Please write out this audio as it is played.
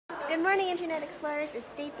Good morning, Internet Explorers.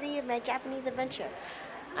 It's day 3 of my Japanese adventure.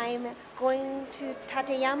 I'm going to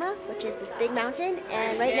Tateyama, which is this big mountain,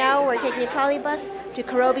 and right now we're taking a trolley bus to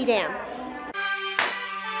Kurobe Dam.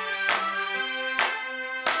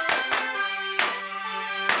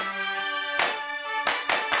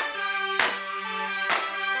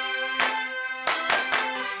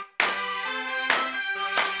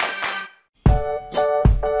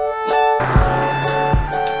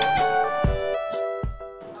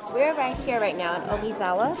 We're right here right now at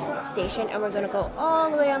Ogizawa Station, and we're going to go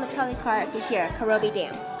all the way on the trolley car to here, Kurobe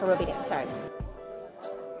Dam. Kurobe Dam, sorry.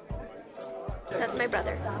 That's my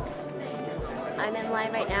brother. I'm in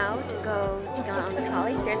line right now to go on the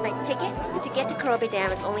trolley. Here's my ticket. To get to Kurobe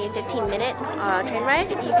Dam, it's only a 15-minute train ride.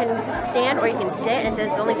 You can stand or you can sit, and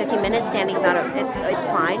since it's only 15 minutes, standing's not it's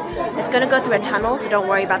fine. It's going to go through a tunnel, so don't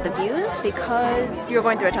worry about the views because you're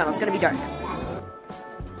going through a tunnel. It's going to be dark.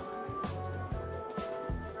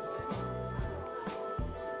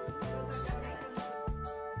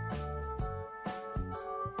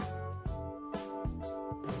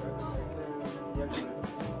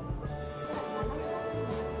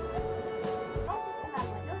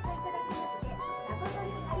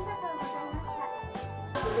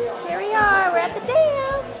 Here we are, we're at the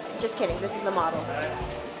dam! Just kidding, this is the model.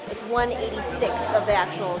 It's 1/86th of the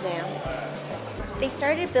actual dam. They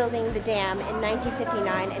started building the dam in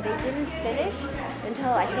 1959 and they didn't finish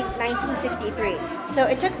until I think 1963. So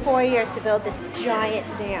it took 4 years to build this giant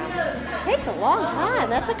dam. It takes a long time,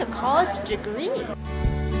 that's like a college degree.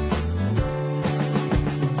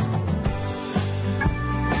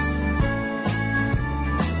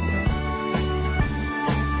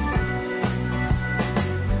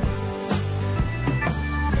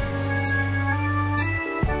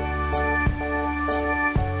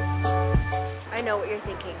 I know what you're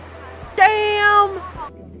thinking. Damn!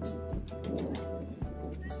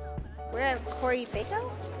 We're at Kurobe?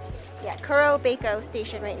 Yeah, Kurobe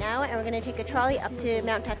station right now, and we're going to take a trolley up to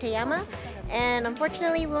Mount Tateyama, and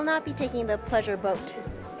unfortunately we'll not be taking the pleasure boat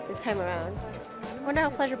this time around. I wonder how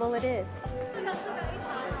pleasurable it is.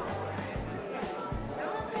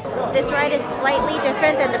 This ride is slightly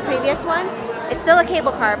different than the previous one. It's still a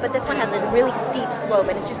cable car, but this one has a really steep slope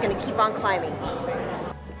and it's just going to keep on climbing.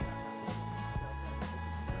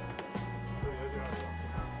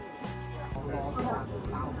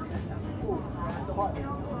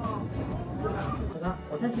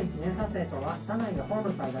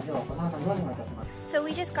 So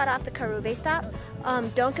we just got off the Kurobe stop.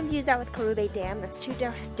 Don't confuse that with Kurobe Dam. That's two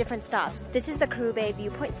different stops. This is the Kurobe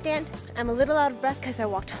viewpoint stand. I'm a little out of breath because I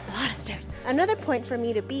walked a lot of stairs. Another point for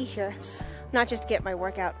me to be here, not just to get my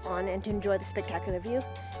workout on and to enjoy the spectacular view,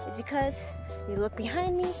 is because you look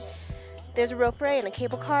behind me, there's a rope-ray and a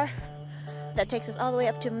cable car that takes us all the way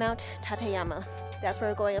up to Mount Tateyama. That's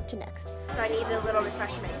where we're going up to next. So I need a little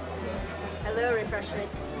refreshment. A little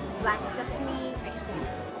refreshment. Black sesame ice cream.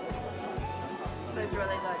 But it's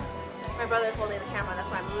really good. My brother's holding the camera, that's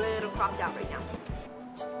why I'm a little cropped out right now.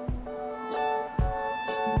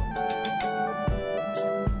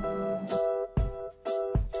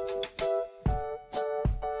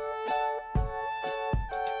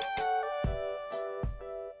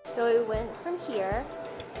 So we went from here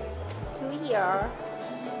to here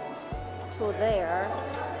to there,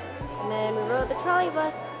 and then we rode the trolley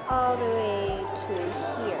bus all the way to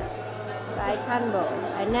here, Daikanbo.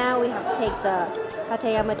 And now we have to take the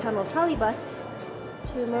Tateyama Tunnel trolley bus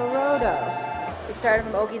to Morodo. We started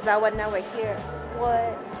from Ogizawa, now we're here.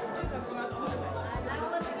 What?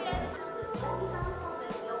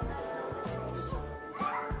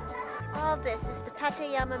 All this is the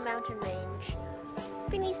Tateyama mountain range.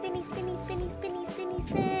 Spinny, spinny, spinny, spinny, spinny, spinny,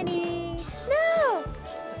 spinny. No!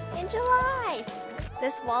 In July!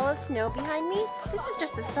 This wall of snow behind me, this is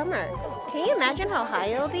just the summer. Can you imagine how high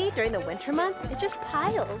it'll be during the winter month? It just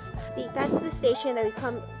piles. See, that's the station that we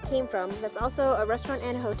came from. That's also a restaurant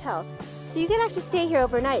and a hotel. So you can actually stay here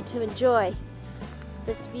overnight to enjoy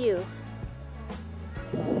this view.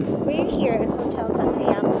 We're here at Hotel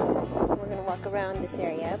Tateyama. We're gonna walk around this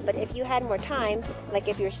area, but if you had more time, like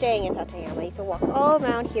if you're staying in Tateyama, you can walk all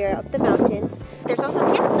around here up the mountains. There's also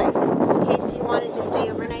campsites in case you wanted to stay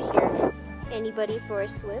overnight here. Anybody for a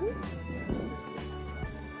swim?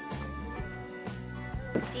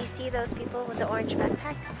 Do you see those people with the orange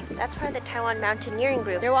backpacks? That's part of the Taiwan mountaineering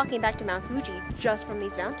group. They're walking back to Mount Fuji just from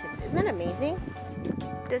these mountains. Isn't that amazing?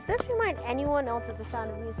 Does this remind anyone else of The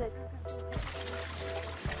Sound of Music?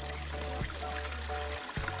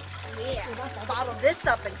 Yeah, bottle this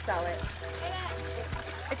up and sell it.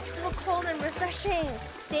 It's So cold and refreshing.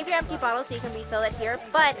 Save your empty bottles so you can refill it here,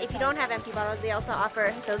 but if you don't have empty bottles, they also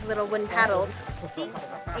offer those little wooden paddles. See?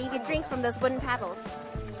 And you can drink from those wooden paddles.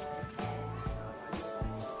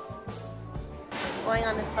 Going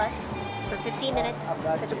on this bus for 15 minutes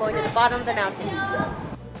because we're going to the bottom of the mountain.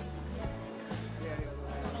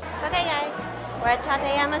 Okay guys, we're at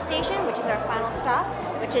Tateyama station, which is our final stop,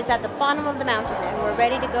 which is at the bottom of the mountain, and we're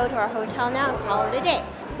ready to go to our hotel now and call it a day.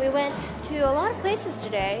 We went to a lot of places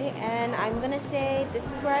today, and I'm gonna say this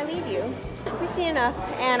is where I leave you. We've seen enough,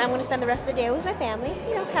 and I'm gonna spend the rest of the day with my family.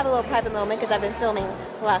 You know, have a little private moment because I've been filming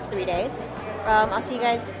the last 3 days. I'll see you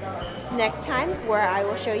guys next time, where I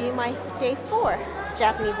will show you my day 4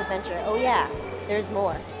 Japanese adventure. Oh yeah, there's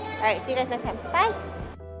more. All right, see you guys next time. Bye.